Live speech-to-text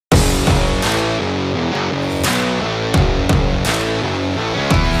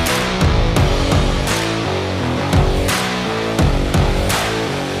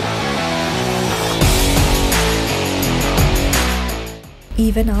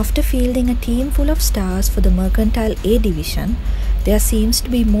Even after fielding a team full of stars for the Mercantile A division, there seems to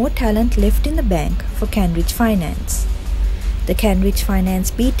be more talent left in the bank for Kanrich Finance. The Kanrich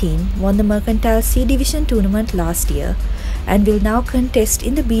Finance B team won the Mercantile C division tournament last year and will now contest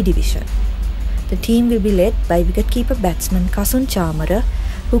in the B division. The team will be led by wicketkeeper batsman Kasun Chamara,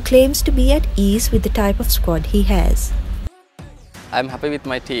 who claims to be at ease with the type of squad he has. I'm happy with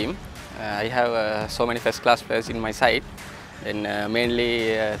my team. I have so many first-class players in my side, and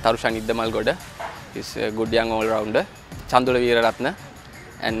mainly Tarushan Iddamalgoda is a good young all-rounder. Chandula Veeraratna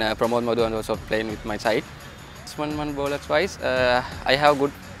and Pramod Madhuvan also playing with my side. One bowlers wise, I have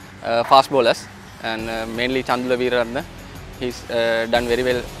good fast bowlers, and mainly Chandula Veeraratna. He's done very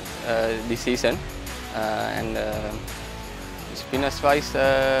well this season, and spinners wise,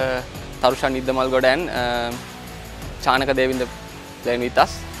 Tarushan Iddamalgoda and Chanaka Devinda playing with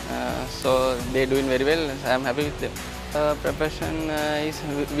us, so they're doing very well. I'm happy with them. Preparation is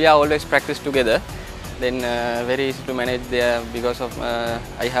we are always practice together. Then very easy to manage there because of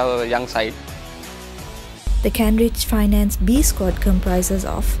I have a young side. The Kanrich Finance B squad comprises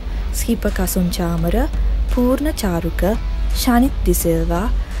of skipper Kasun Chamara, Purna Charuka, Shanit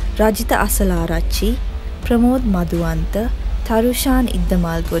Disilva, Rajita Asalarachi, Pramod Madhuwanta, Tarushan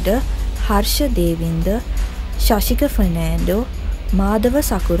Iddamalgoda, Harsha Devinda, Shashika Fernando, Madhava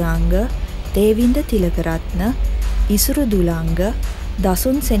Sakuranga, Devinda Tilakaratna, Isuru Dulanga,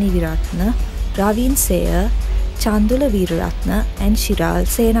 Dasun Seniviratna, Ravin Sayer, Chandula Veeraratna and Shiral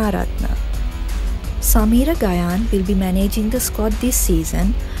Senaratna. Samira Gayan will be managing the squad this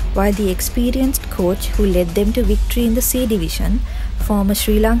season, while the experienced coach who led them to victory in the C division, former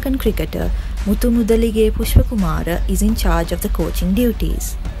Sri Lankan cricketer Muthu Mudalige Pushpakumara, is in charge of the coaching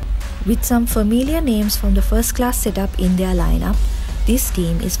duties. With some familiar names from the first-class setup in their lineup, this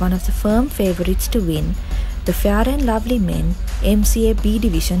team is one of the firm favourites to win the Fair and Lovely Men MCA B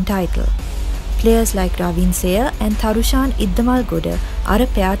division title. Players like Ravin Sayer and Tarushan Iddamalgoda are a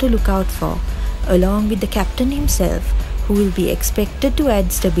pair to look out for, along with the captain himself, who will be expected to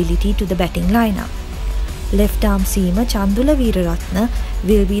add stability to the batting lineup. Left-arm seamer Chandula Veeraratna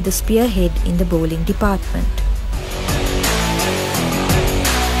will be the spearhead in the bowling department.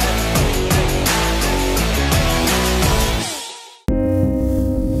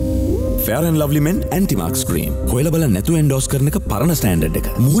 Fair and Lovely Men anti-marks cream. හොයලා බලන්න නැතුව endorse කරන එක පරණ standard එක.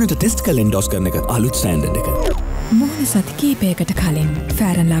 මූණට test කරලා endorse කරන එක අලුත් standard එක. මූණ සති කීපයකට කලින්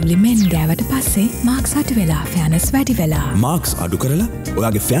Fair and Lovely Men ගෑවට පස්සේ marks අඩු වෙලා fairness වැඩි වෙලා. Marks අඩු කරලා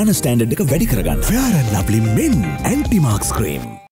ඔයාගේ fairness standard එක වැඩි කරගන්න. Fair and Lovely Men anti-marks cream.